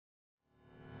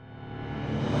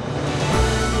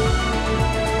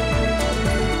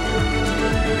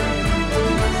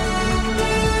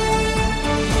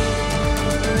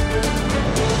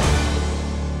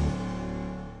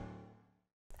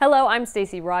Hello, I'm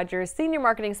Stacey Rogers, Senior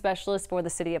Marketing Specialist for the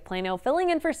City of Plano, filling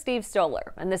in for Steve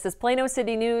Stoller. And this is Plano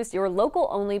City News, your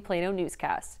local-only Plano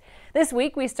newscast. This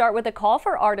week, we start with a call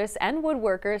for artists and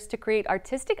woodworkers to create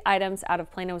artistic items out of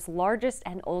Plano's largest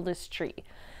and oldest tree.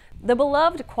 The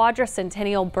beloved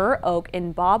quadricentennial Bur Oak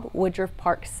in Bob Woodruff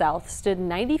Park South stood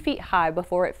 90 feet high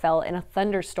before it fell in a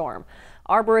thunderstorm.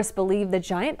 Arborists believe the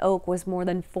giant oak was more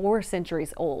than 4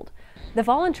 centuries old. The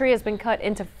fallen tree has been cut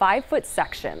into 5-foot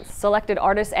sections. Selected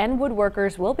artists and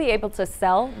woodworkers will be able to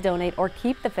sell, donate, or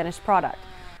keep the finished product.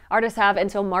 Artists have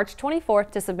until March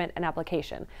 24th to submit an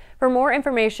application. For more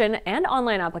information and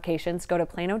online applications, go to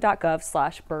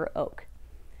plano.gov/buroak.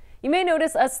 You may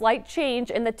notice a slight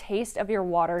change in the taste of your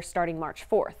water starting March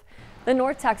 4th. The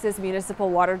North Texas Municipal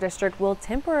Water District will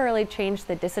temporarily change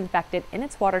the disinfectant in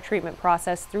its water treatment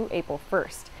process through April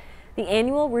 1st. The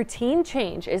annual routine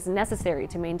change is necessary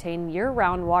to maintain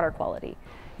year-round water quality.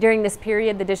 During this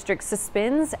period, the district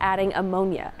suspends adding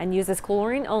ammonia and uses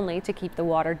chlorine only to keep the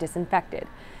water disinfected.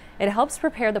 It helps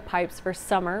prepare the pipes for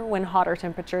summer when hotter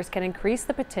temperatures can increase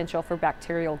the potential for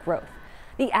bacterial growth.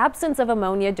 The absence of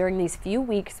ammonia during these few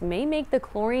weeks may make the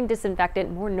chlorine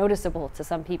disinfectant more noticeable to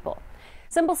some people.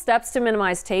 Simple steps to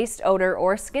minimize taste, odor,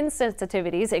 or skin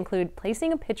sensitivities include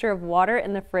placing a pitcher of water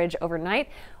in the fridge overnight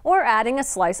or adding a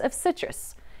slice of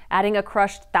citrus. Adding a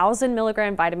crushed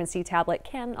 1,000-milligram vitamin C tablet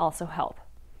can also help.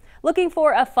 Looking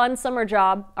for a fun summer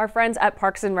job? Our friends at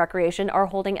Parks and Recreation are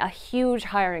holding a huge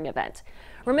hiring event.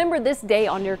 Remember this day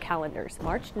on your calendars,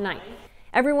 March 9th.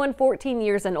 Everyone 14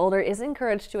 years and older is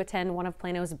encouraged to attend one of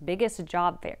Plano's biggest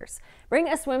job fairs. Bring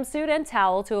a swimsuit and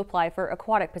towel to apply for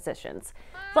aquatic positions.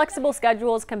 Flexible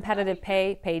schedules, competitive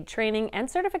pay, paid training, and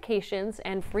certifications,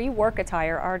 and free work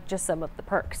attire are just some of the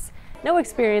perks. No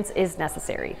experience is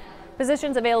necessary.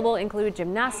 Positions available include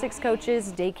gymnastics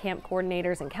coaches, day camp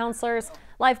coordinators and counselors,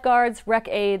 lifeguards, rec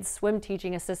aides, swim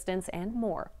teaching assistants, and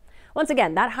more. Once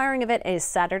again, that hiring event is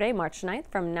Saturday, March 9th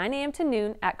from 9 a.m. to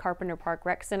noon at Carpenter Park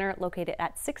Rec Center located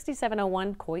at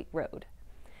 6701 Coit Road.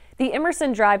 The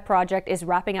Emerson Drive project is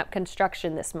wrapping up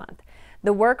construction this month.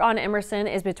 The work on Emerson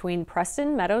is between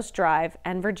Preston Meadows Drive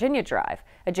and Virginia Drive,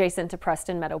 adjacent to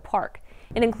Preston Meadow Park.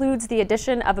 It includes the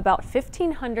addition of about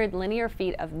 1,500 linear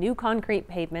feet of new concrete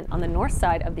pavement on the north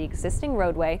side of the existing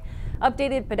roadway,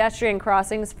 updated pedestrian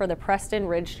crossings for the Preston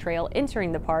Ridge Trail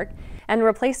entering the park, and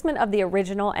replacement of the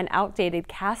original and outdated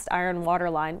cast iron water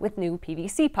line with new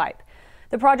PVC pipe.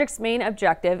 The project's main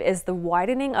objective is the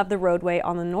widening of the roadway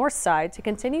on the north side to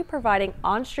continue providing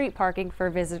on-street parking for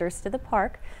visitors to the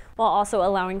park, while also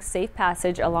allowing safe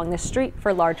passage along the street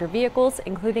for larger vehicles,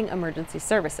 including emergency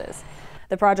services.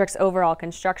 The project's overall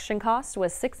construction cost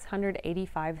was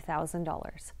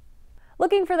 $685,000.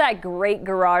 Looking for that great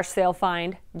garage sale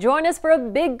find? Join us for a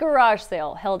big garage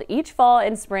sale held each fall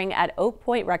and spring at Oak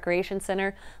Point Recreation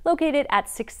Center, located at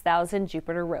 6000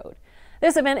 Jupiter Road.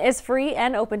 This event is free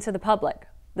and open to the public.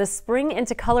 The Spring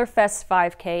into Color Fest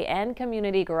 5K and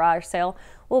Community Garage Sale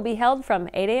will be held from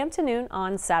 8 a.m. to noon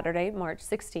on Saturday, March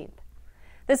 16th.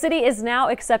 The city is now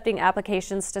accepting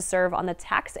applications to serve on the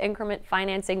Tax Increment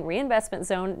Financing Reinvestment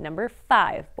Zone number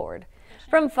 5 board.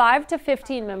 From 5 to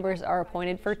 15 members are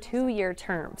appointed for 2-year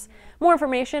terms. More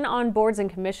information on boards and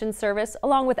commissions service,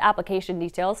 along with application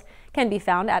details, can be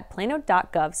found at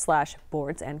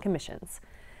plano.gov/boards and commissions.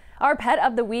 Our pet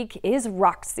of the week is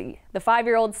Roxy. The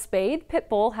 5-year-old spayed pit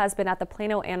bull has been at the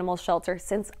Plano Animal Shelter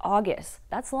since August.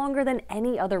 That's longer than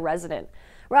any other resident.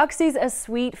 Roxy's a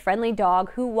sweet, friendly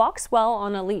dog who walks well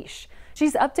on a leash.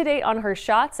 She's up to date on her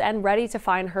shots and ready to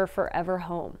find her forever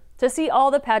home. To see all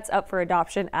the pets up for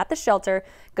adoption at the shelter,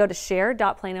 go to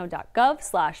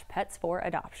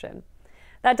share.plano.gov/pets4adoption.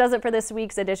 That does it for this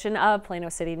week's edition of Plano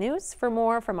City News. For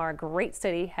more from our great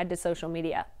city, head to social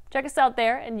media. Check us out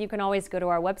there, and you can always go to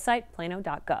our website,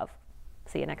 plano.gov.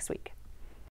 See you next week.